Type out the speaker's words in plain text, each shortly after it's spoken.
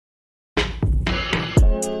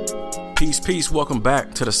Peace. Welcome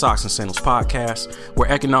back to the Socks and Sandals podcast, where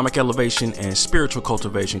economic elevation and spiritual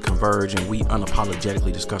cultivation converge and we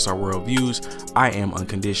unapologetically discuss our worldviews. I am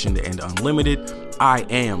unconditioned and unlimited. I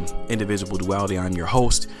am Indivisible Duality. I'm your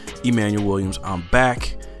host, Emmanuel Williams. I'm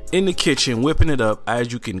back in the kitchen, whipping it up.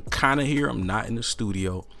 As you can kind of hear, I'm not in the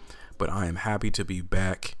studio, but I am happy to be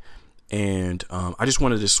back. And I just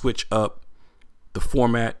wanted to switch up the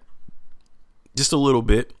format just a little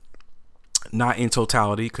bit. Not in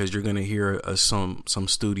totality, because you're going to hear some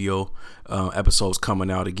studio episodes coming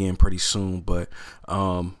out again pretty soon. But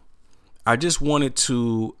I just wanted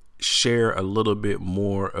to share a little bit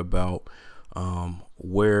more about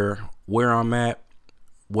where I'm at,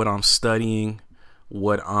 what I'm studying,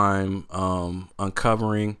 what I'm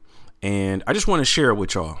uncovering. And I just want to share it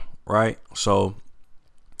with y'all, right? So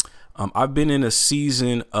I've been in a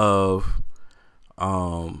season of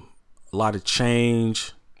a lot of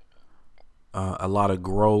change, a lot of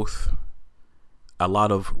growth, a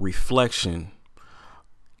lot of reflection.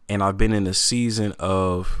 And I've been in a season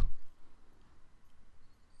of,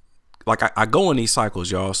 like, I go in these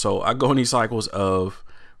cycles, y'all. So I go in these cycles of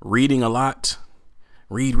reading a lot,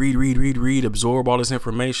 read, absorb all this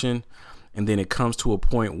information. And then it comes to a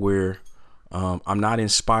point where I'm not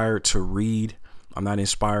inspired to read. I'm not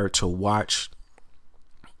inspired to watch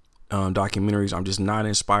documentaries. I'm just not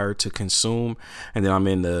inspired to consume. And then I'm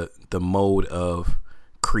in the mode of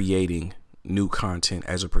creating new content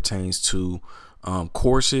as it pertains to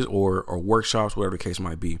courses or workshops, whatever the case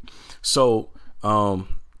might be. So I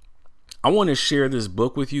want to share this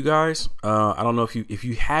book with you guys. I don't know if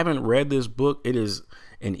you haven't read this book. It is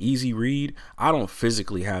an easy read. I don't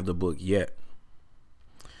physically have the book yet,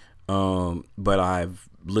 but I've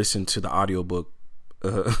listened to the audiobook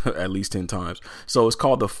at least 10 times. So it's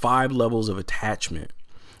called The 5 Levels of Attachment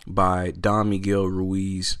by Don Miguel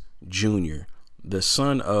Ruiz Jr., the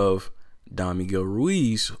son of Don Miguel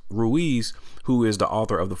Ruiz, who is the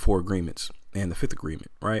author of the 4 Agreements and the 5th Agreement,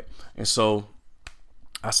 right? And so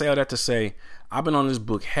I say all that to say, I've been on this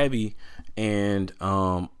book heavy, and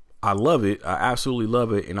I love it. I absolutely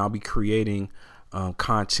love it. And I'll be creating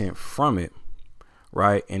content from it,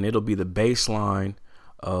 right? And it'll be the baseline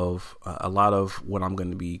of a lot of what I'm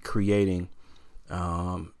going to be creating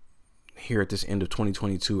here at this end of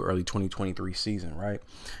 2022, early 2023 season, right?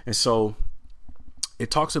 And so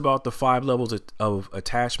it talks about the 5 levels of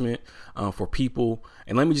attachment for people.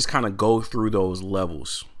 And let me just kind of go through those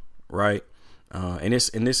levels, right? And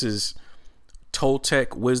this is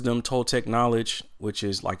Toltec wisdom, Toltec knowledge, which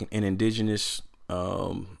is like an indigenous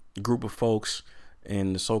group of folks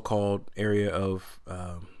in the so-called area of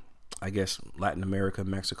I guess Latin America,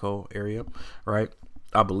 Mexico area, right?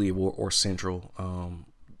 I believe, or Central.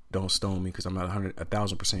 Don't stone me because I'm not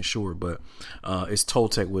 1,000% sure, but it's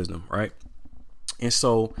Toltec wisdom, right? And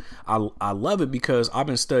so I love it because I've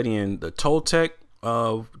been studying the Toltec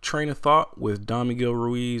train of thought with Don Miguel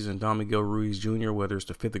Ruiz and Don Miguel Ruiz Jr., whether it's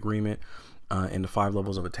the 5th Agreement and the 5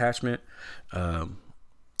 Levels of Attachment.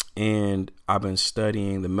 And I've been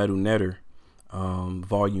studying the Medu Neter,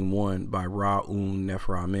 Volume 1 by Ra-Un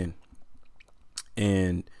Nefer-Amen.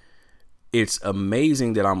 And it's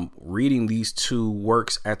amazing that I'm reading these 2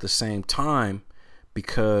 works at the same time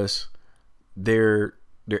because they're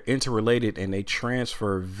interrelated and they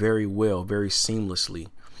transfer very well, very seamlessly.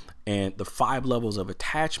 And the 5 levels of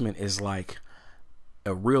attachment is like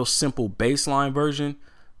a real simple baseline version.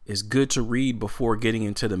 It's good to read before getting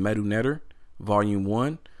into the Medu Neter, Volume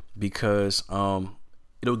 1, because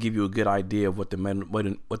it'll give you a good idea of what the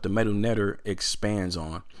Medu Neter expands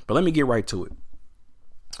on. But let me get right to it.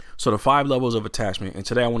 So the 5 levels of attachment, and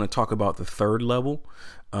today I want to talk about the 3rd level.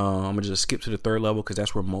 I'm gonna just skip to the 3rd level because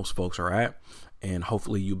that's where most folks are at, and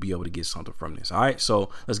hopefully you'll be able to get something from this. All right, so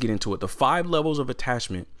let's get into it. The 5 levels of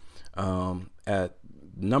attachment. At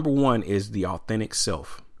number 1 is the authentic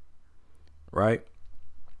self, right?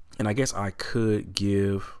 And I guess I could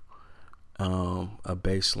give a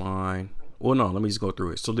baseline. Well, no, let me just go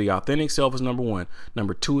through it. So the authentic self is number 1.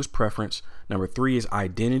 Number 2 is preference. Number 3 is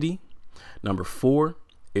identity. Number 4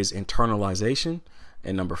 is internalization.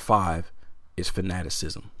 And number 5 is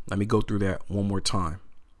fanaticism. Let me go through that one more time.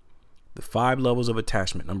 The 5 levels of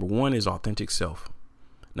attachment. Number 1 is authentic self.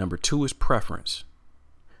 Number 2 is preference.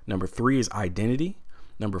 Number 3 is identity.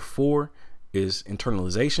 Number 4 is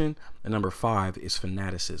internalization. And number 5 is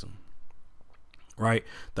fanaticism, right?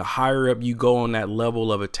 The higher up you go on that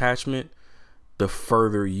level of attachment, the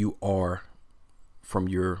further you are from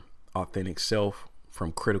your authentic self,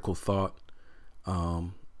 from critical thought.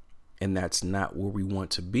 And that's not where we want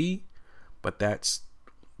to be, but that's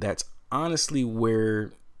honestly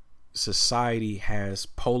where society has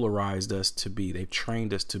polarized us to be. They've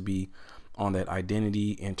trained us to be on that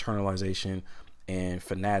identity internalization and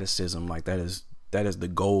fanaticism. Like that is the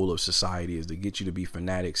goal of society, is to get you to be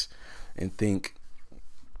fanatics and think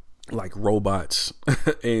like robots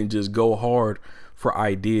and just go hard for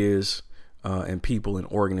ideas and people and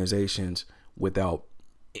organizations without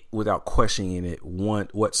questioning it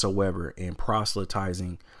whatsoever, and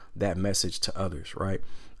proselytizing that message to others, right?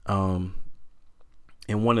 And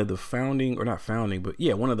one of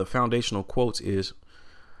the one of the foundational quotes is,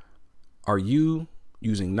 are you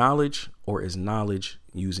using knowledge, or is knowledge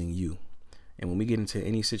using you? And when we get into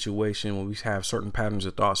any situation, when we have certain patterns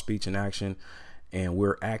of thought, speech, and action, and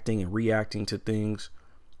we're acting and reacting to things,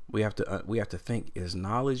 we have to think,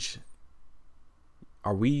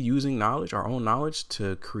 are we using knowledge, our own knowledge,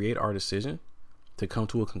 to create our decision, to come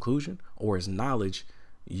to a conclusion, or is knowledge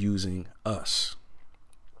using us?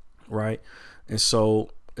 Right? And so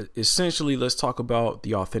essentially, let's talk about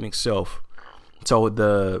the authentic self. So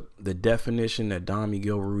the definition that Don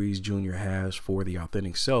Miguel Ruiz Jr. has for the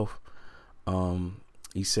authentic self,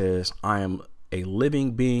 he says, I am a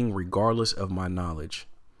living being regardless of my knowledge,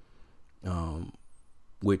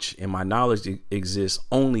 which in my knowledge exists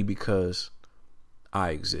only because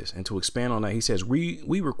I exist. And to expand on that, he says, we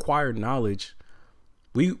require knowledge.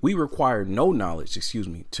 We require no knowledge,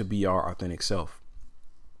 to be our authentic self.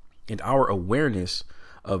 And our awareness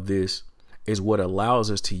of this is what allows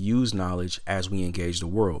us to use knowledge as we engage the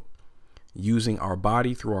world, using our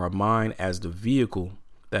body through our mind as the vehicle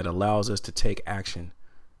that allows us to take action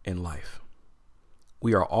in life.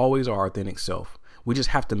 We are always our authentic self. We just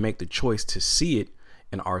have to make the choice to see it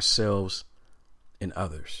in ourselves and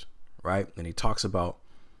others, right? And he talks about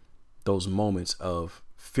those moments of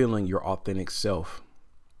feeling your authentic self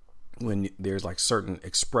when there's like certain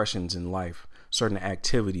expressions in life, certain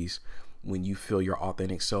activities, when you feel your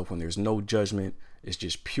authentic self, when there's no judgment, it's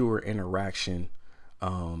just pure interaction,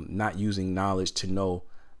 not using knowledge to know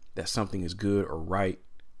that something is good or right,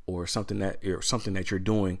 or something that you're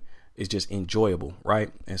doing is just enjoyable,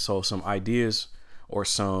 right? And so some ideas or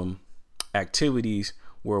some activities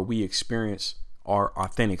where we experience our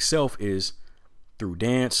authentic self is through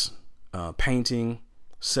dance, painting,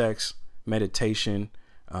 sex, meditation,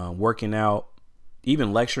 working out,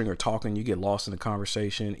 even lecturing or talking. You get lost in the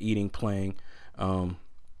conversation, eating, playing.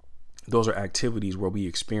 Those are activities where we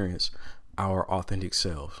experience our authentic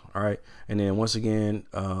selves. All right. And then once again,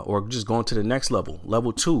 or just going to the next level,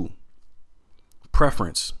 level 2,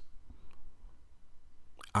 preference.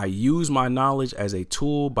 I use my knowledge as a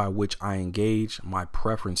tool by which I engage my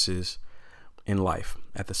preferences in life.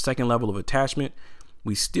 At the second level of attachment,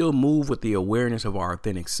 we still move with the awareness of our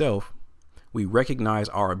authentic self. We recognize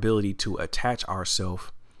our ability to attach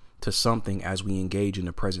ourselves to something as we engage in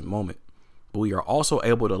the present moment. But we are also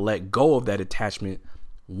able to let go of that attachment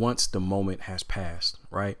once the moment has passed,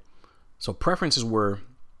 right? So preference is where,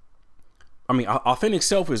 authentic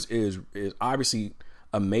self is obviously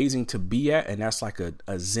amazing to be at, and that's like a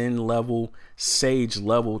Zen level, sage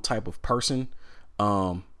level type of person,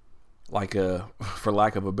 for lack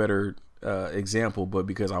of a better example, but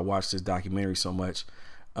because I watched this documentary so much,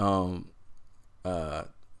 the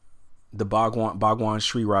Bhagwan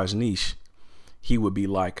Sri Rajneesh, he would be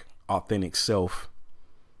like authentic self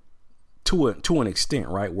to an extent,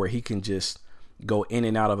 right, where he can just go in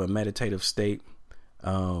and out of a meditative state,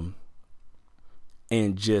 and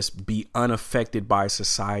just be unaffected by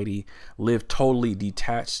society, live totally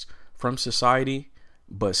detached from society,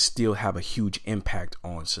 but still have a huge impact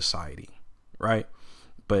on society, right?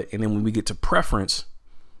 And then when we get to preference,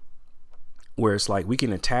 where it's like we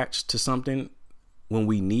can attach to something when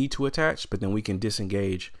we need to attach, but then we can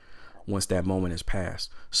disengage once that moment has passed.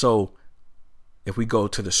 So if we go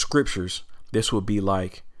to the scriptures, this would be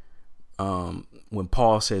like when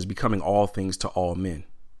Paul says becoming all things to all men,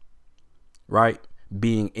 right?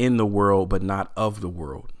 Being in the world, but not of the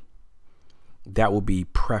world. That will be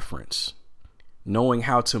preference. Knowing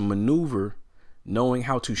how to maneuver, knowing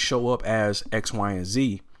how to show up as X, Y, and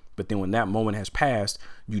Z. But then when that moment has passed,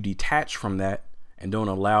 you detach from that and don't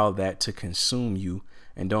allow that to consume you,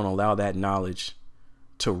 and don't allow that knowledge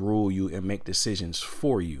to rule you and make decisions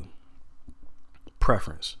for you.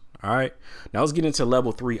 Preference. All right. Now let's get into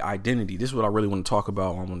level 3, identity. This is what I really want to talk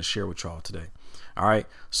about. I want to share with y'all today. All right.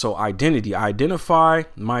 So identity, I identify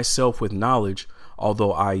myself with knowledge,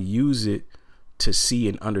 although I use it to see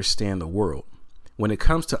and understand the world. When it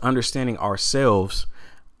comes to understanding ourselves,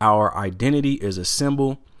 our identity is a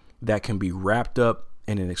symbol that can be wrapped up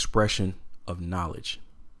in an expression of knowledge.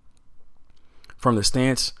 From the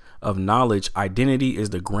stance of knowledge, identity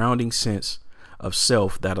is the grounding sense of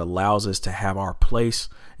self that allows us to have our place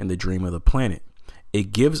in the dream of the planet.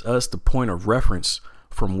 It gives us the point of reference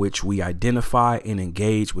from which we identify and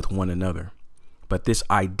engage with one another. But this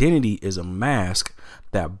identity is a mask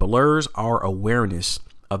that blurs our awareness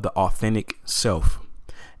of the authentic self.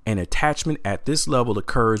 And attachment at this level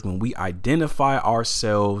occurs when we identify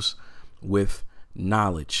ourselves with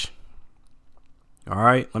knowledge. All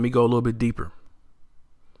right, let me go a little bit deeper.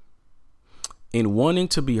 In wanting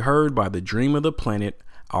to be heard by the dream of the planet,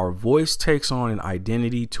 our voice takes on an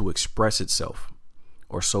identity to express itself,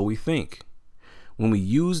 or so we think. When we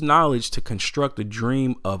use knowledge to construct the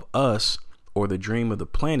dream of us or the dream of the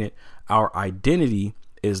planet, our identity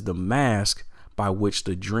is the mask by which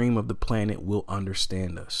the dream of the planet will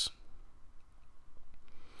understand us.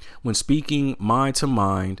 When speaking mind to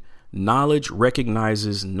mind, knowledge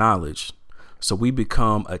recognizes knowledge, so we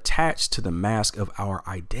become attached to the mask of our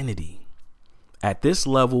identity. At this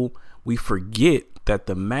level, we forget that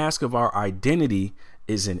the mask of our identity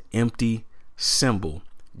is an empty symbol.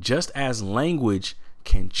 Just as language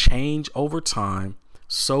can change over time,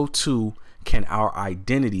 so too can our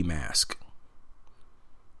identity mask.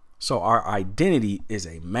 So our identity is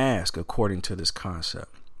a mask according to this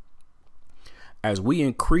concept. As we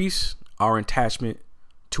increase our attachment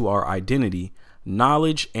to our identity,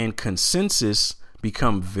 knowledge and consensus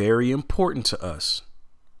become very important to us,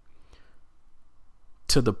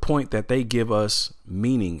 to the point that they give us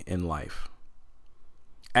meaning in life.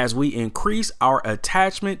 As we increase our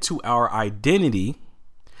attachment to our identity,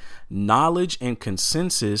 knowledge and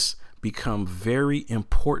consensus become very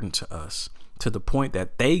important to us, to the point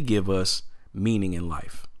that they give us meaning in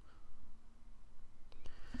life.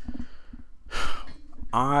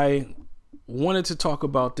 I wanted to talk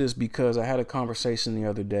about this because I had a conversation the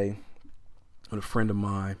other day with a friend of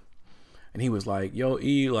mine, and he was like, yo,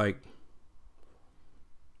 E, like,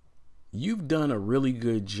 you've done a really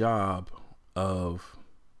good job of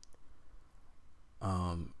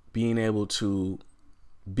being able to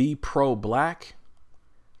be pro-black,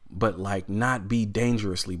 but like not be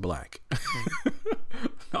dangerously black.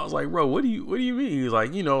 I was like, bro, what do you mean? He's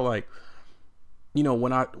like,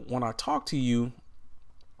 when I talk to you,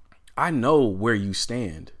 I know where you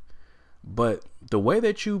stand, but the way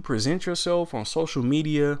that you present yourself on social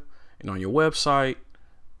media and on your website,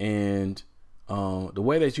 and the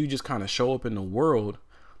way that you just kind of show up in the world,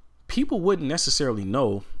 people wouldn't necessarily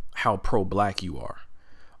know how pro-black you are,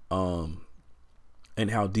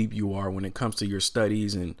 and how deep you are when it comes to your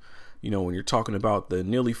studies. And, when you're talking about the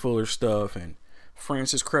Neely Fuller stuff and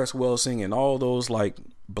Frances Cress Welsing and all those like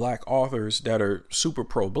black authors that are super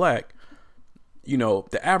pro-black,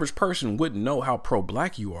 the average person wouldn't know how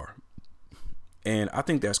pro-black you are. And I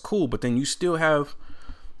think that's cool. But then you still have,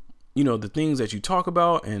 the things that you talk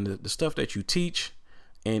about and the stuff that you teach.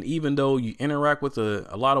 And even though you interact with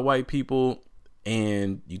a lot of white people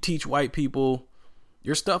and you teach white people,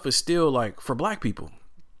 your stuff is still like for black people.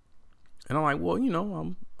 And I'm like, well,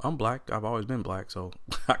 I'm black. I've always been black. So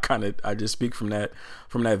I just speak from that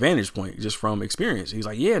vantage point, just from experience. He's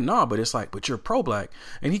like, yeah, no, but it's like, but you're pro-black.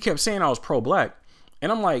 And he kept saying I was pro-black.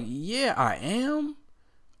 And I'm like, yeah, I am.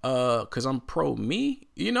 Cause I'm pro me,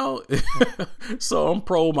 so I'm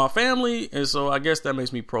pro my family. And so I guess that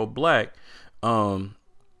makes me pro-black. But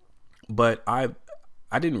I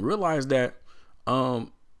didn't realize that,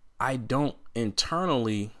 I don't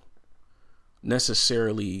internally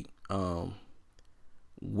necessarily,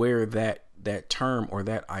 wear that term or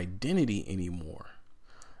that identity anymore.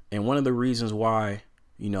 And one of the reasons why,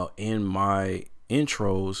 in my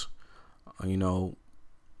intros,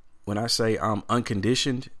 when I say I'm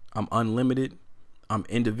unconditioned, I'm unlimited, I'm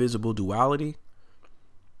indivisible duality,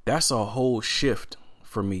 that's a whole shift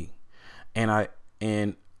for me. And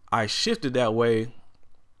I shifted that way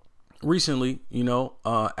recently,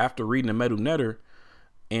 after reading the Medu Neter,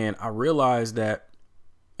 and I realized that,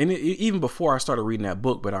 and even before I started reading that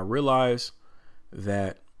book, but I realized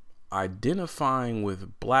that identifying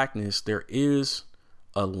with blackness, there is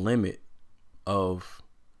a limit of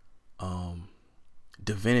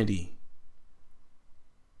divinity.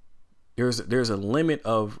 There's a limit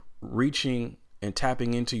of reaching and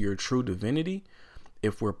tapping into your true divinity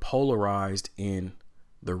if we're polarized in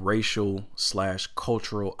the racial /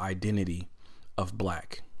 cultural identity of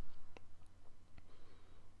black.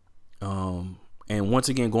 And once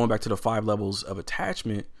again, going back to the 5 levels of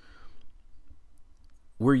attachment,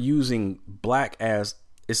 we're using black as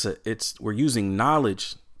we're using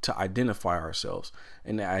knowledge to identify ourselves.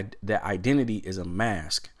 And that identity is a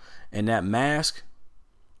mask, and that mask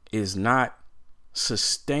is not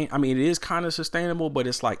I mean, it is kind of sustainable, but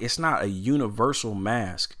it's like, it's not a universal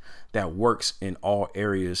mask that works in all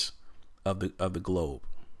areas of the globe,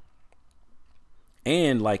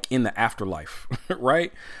 and like in the afterlife,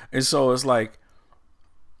 right? And so it's like,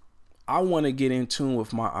 I want to get in tune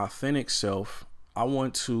with my authentic self. I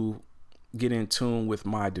want to get in tune with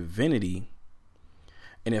my divinity.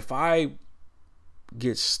 And if I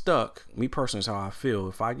get stuck, me personally is how I feel.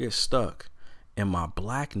 If I get stuck in my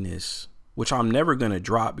blackness, which I'm never going to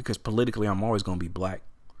drop, because politically I'm always going to be black.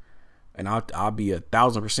 And I'll be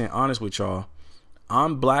 1,000% honest with y'all.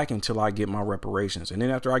 I'm black until I get my reparations. And then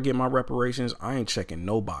after I get my reparations, I ain't checking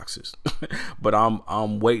no boxes. But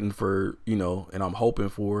I'm waiting for, and I'm hoping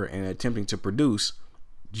for and attempting to produce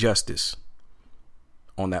justice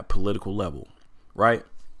on that political level. Right.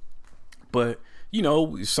 But,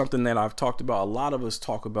 something that I've talked about, a lot of us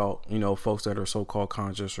talk about, folks that are so-called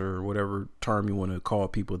conscious, or whatever term you want to call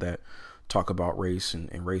people that talk about race and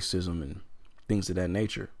racism and things of that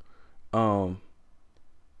nature. I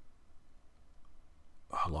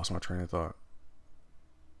lost my train of thought.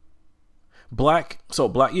 Black.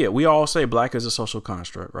 Yeah, we all say black is a social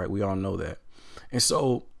construct, right? We all know that. And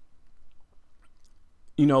so,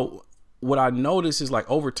 what I notice is,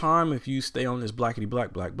 like, over time, if you stay on this blackity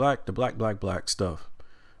black stuff,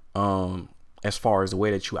 as far as the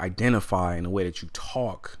way that you identify and the way that you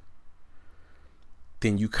talk,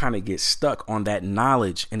 then you kind of get stuck on that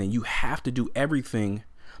knowledge. And then you have to do everything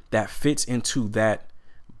that fits into that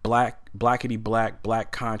blackity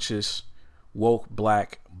black conscious, woke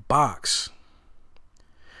black box.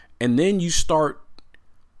 And then you start,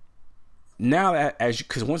 now that,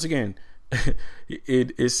 because once again,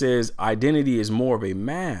 it says identity is more of a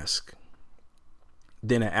mask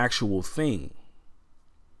than an actual thing,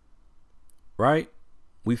 right?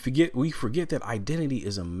 We forget that identity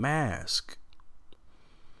is a mask.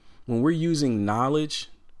 When we're using knowledge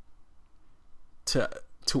to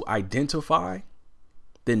identify,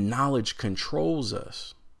 then knowledge controls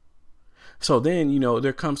us. So then,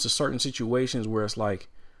 there comes to certain situations where it's like,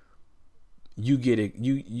 you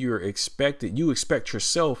expect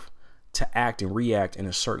yourself to act and react in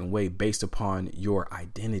a certain way based upon your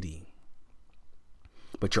identity.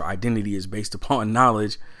 But your identity is based upon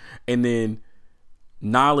knowledge, and then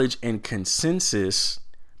knowledge and consensus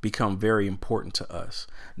become very important to us.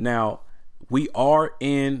 Now, we are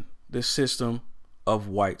in the system of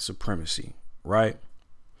white supremacy, right?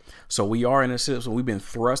 So we are in a system. We've been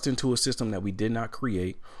thrust into a system that we did not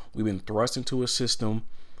create. We've been thrust into a system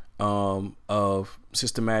of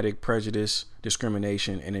systematic prejudice,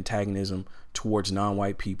 discrimination, and antagonism towards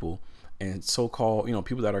non-white people, and so-called,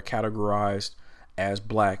 people that are categorized as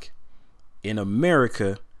black. In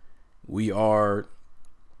America, we are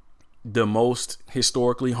the most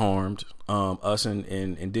historically harmed, us and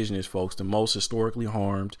indigenous folks, the most historically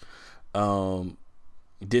harmed,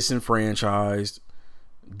 disenfranchised,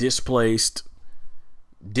 displaced,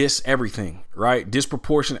 everything, right?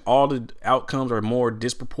 Disproportionate. All the outcomes are more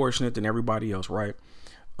disproportionate than everybody else, right?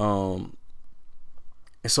 And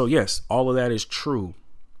so, yes, all of that is true.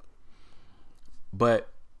 But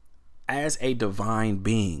as a divine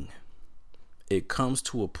being, it comes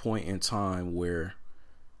to a point in time where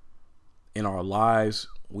in our lives,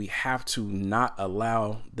 we have to not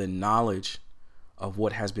allow the knowledge of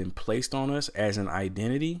what has been placed on us as an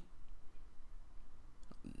identity,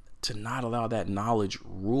 to not allow that knowledge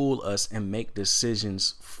rule us and make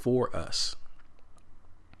decisions for us.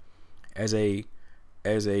 As a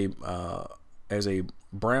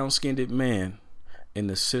brown-skinned man in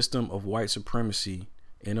the system of white supremacy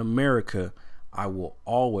in America, I will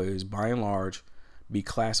always, by and large, be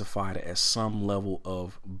classified as some level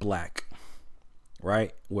of black,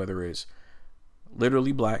 right? Whether it's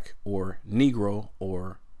literally black or Negro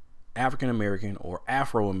or African American or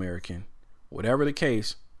Afro American, whatever the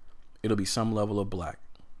case, it'll be some level of black,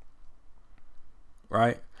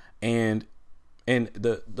 right? And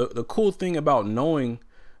the cool thing about knowing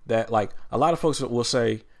that, like, a lot of folks will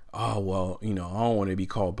say, oh, well, I don't want to be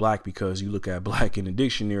called black because you look at black in the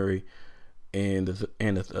dictionary and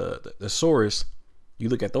the thesaurus, you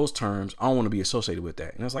look at those terms, I don't want to be associated with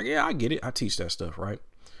that. And it's like, yeah, I get it. I teach that stuff, right?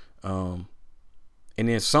 And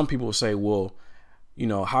then some people will say, well,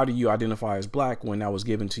 how do you identify as black when that was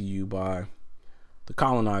given to you by the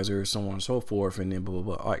colonizers, so on and so forth, and then blah,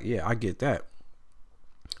 blah, blah. Like, yeah, I get that.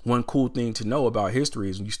 One cool thing to know about history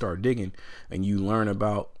is when you start digging and you learn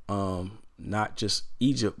about not just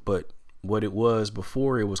Egypt, but what it was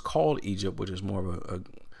before it was called Egypt, which is more of a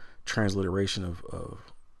transliteration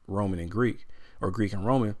of Roman and Greek, or Greek and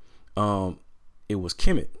Roman. It was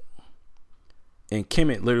Kemet. And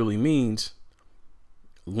Kemet literally means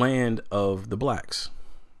land of the blacks.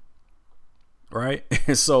 right?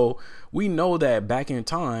 And so we know that back in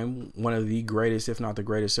time, one of the greatest, if not the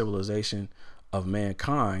greatest civilization of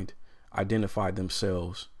mankind identified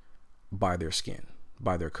themselves by their skin,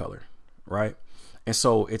 by their color, right? And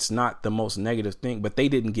so it's not the most negative thing, but they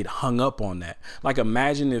didn't get hung up on that. Like,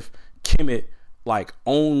 imagine if Kemet like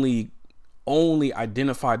only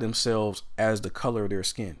identified themselves as the color of their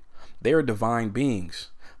skin. They are divine beings.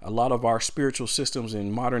 A lot of our spiritual systems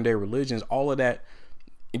and modern day religions, all of that,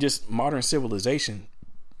 just modern civilization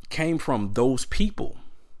came from those people.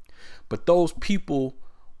 But those people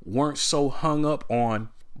weren't so hung up on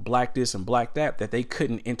black this and black that they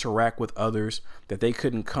couldn't interact with others, that they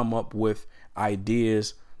couldn't come up with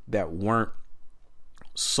ideas that weren't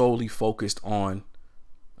solely focused on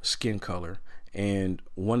skin color. And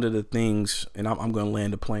one of the things, and I'm going to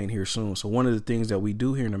land the plane here soon. So one of the things that we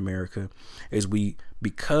do here in America is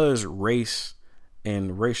because race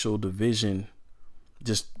and racial division,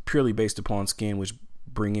 just purely based upon skin, which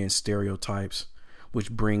bring in stereotypes, which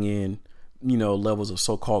bring in, levels of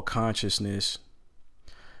so-called consciousness,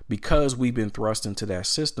 because we've been thrust into that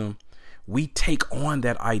system, we take on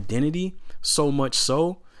that identity so much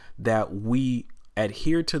so that we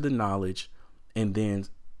adhere to the knowledge, and then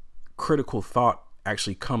critical thought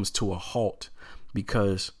actually comes to a halt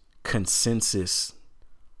because consensus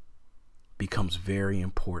becomes very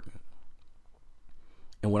important.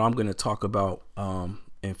 And what I'm going to talk about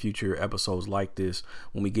in future episodes like this,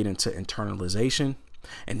 when we get into internalization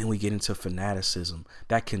and then we get into fanaticism,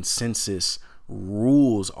 that consensus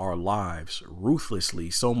rules our lives ruthlessly,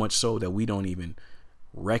 so much so that we don't even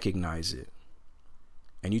recognize it.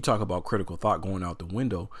 And you talk about critical thought going out the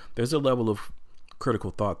window. There's a level of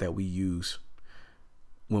critical thought that we use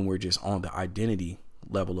when we're just on the identity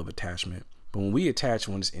level of attachment. But when it's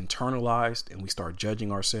internalized and we start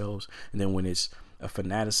judging ourselves, and then when it's a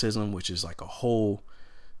fanaticism, which is like a whole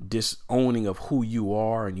disowning of who you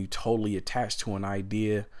are, and you totally attach to an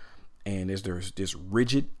idea, and there's this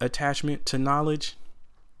rigid attachment to knowledge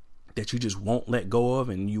that you just won't let go of,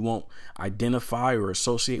 and you won't identify or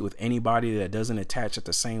associate with anybody that doesn't attach at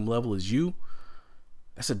the same level as you.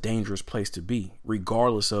 That's a dangerous place to be,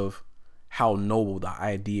 regardless of how noble the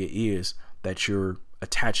idea is that you're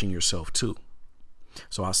attaching yourself to.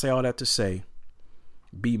 So I say all that to say,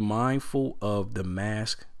 be mindful of the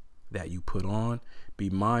mask that you put on. Be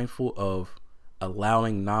mindful of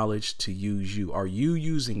allowing knowledge to use you. Are you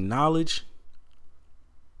using knowledge,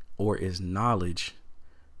 or is knowledge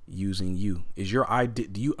using you? Is your idea,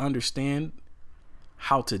 do you understand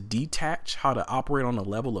how to detach, how to operate on a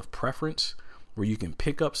level of preference where you can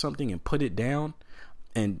pick up something and put it down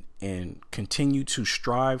and continue to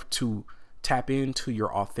strive to tap into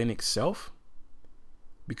your authentic self?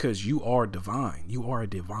 Because you are divine. You are a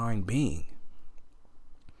divine being.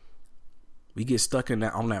 We get stuck in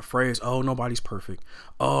that, on that phrase, oh, nobody's perfect.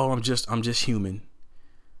 Oh, I'm just human.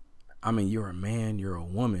 I mean, you're a man, you're a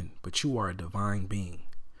woman, but you are a divine being.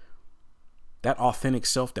 That authentic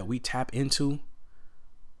self that we tap into,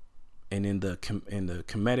 and in the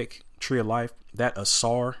Kemetic tree of life, that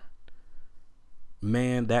Asar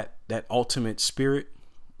man, that ultimate spirit,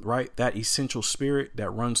 right? That essential spirit that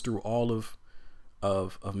runs through all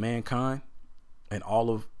of mankind and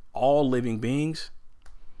all living beings.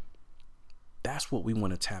 That's what we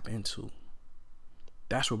want to tap into.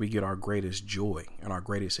 That's where we get our greatest joy and our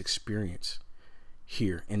greatest experience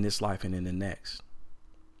here in this life and in the next.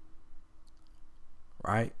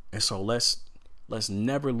 Right? And so let's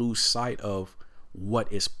never lose sight of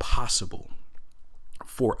what is possible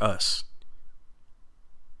for us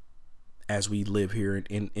as we live here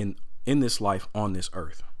in this life on this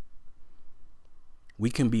earth. We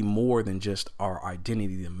can be more than just our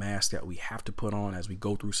identity, the mask that we have to put on as we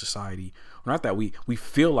go through society. Or not that we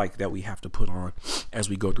feel like that we have to put on as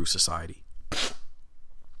we go through society.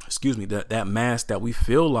 Excuse me, that mask that we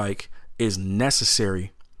feel like is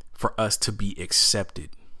necessary for us to be accepted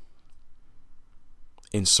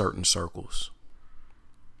in certain circles.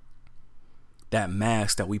 That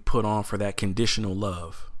mask that we put on for that conditional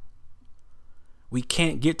love. We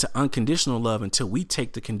can't get to unconditional love until we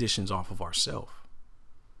take the conditions off of ourselves.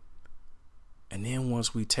 And then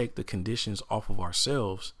once we take the conditions off of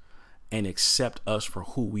ourselves and accept us for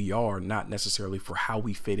who we are, not necessarily for how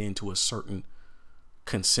we fit into a certain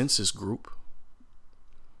consensus group,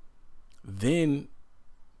 then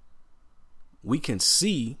we can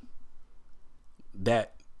see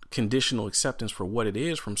that conditional acceptance for what it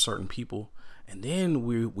is from certain people. And then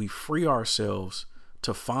we free ourselves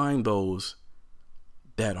to find those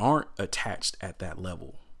that aren't attached at that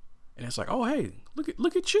level. And it's like, oh, hey,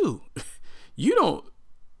 look at you. You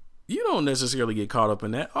don't necessarily get caught up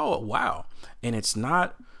in that. Oh, wow. And it's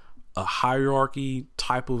not a hierarchy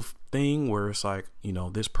type of thing where it's like,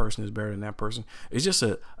 this person is better than that person. It's just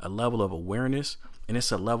a level of awareness, and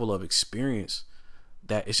it's a level of experience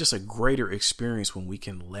that it's just a greater experience when we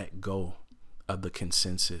can let go of the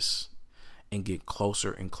consensus and get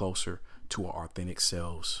closer and closer to our authentic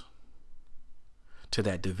selves, to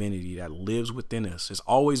that divinity that lives within us. It's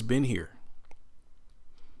always been here.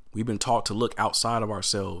 We've been taught to look outside of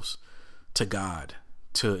ourselves to God,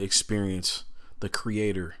 to experience the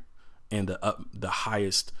Creator and the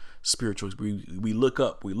highest spiritual. We look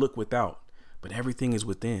up, we look without, but everything is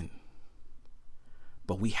within.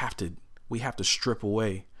 But we have to strip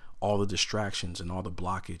away all the distractions and all the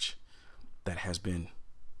blockage that has been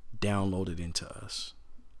downloaded into us.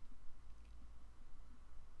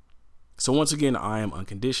 So once again, I am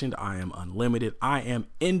unconditioned. I am unlimited. I am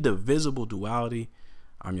indivisible duality.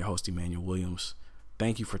 I'm your host, Emmanuel Williams.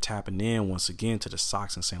 Thank you for tapping in once again to the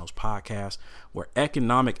Socks and Sandals podcast, where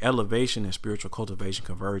economic elevation and spiritual cultivation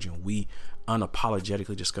converge, and we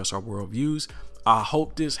unapologetically discuss our worldviews. I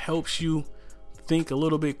hope this helps you think a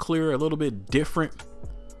little bit clearer, a little bit different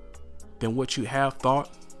than what you have thought.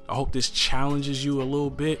 I hope this challenges you a little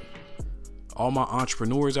bit. All my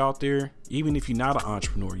entrepreneurs out there, even if you're not an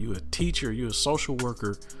entrepreneur, you're a teacher, you're a social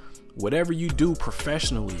worker, whatever you do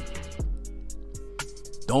professionally,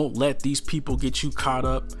 don't let these people get you caught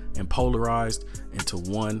up and polarized into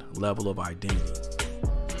one level of identity.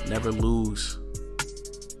 Never lose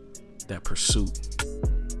that pursuit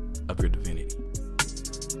of your divinity.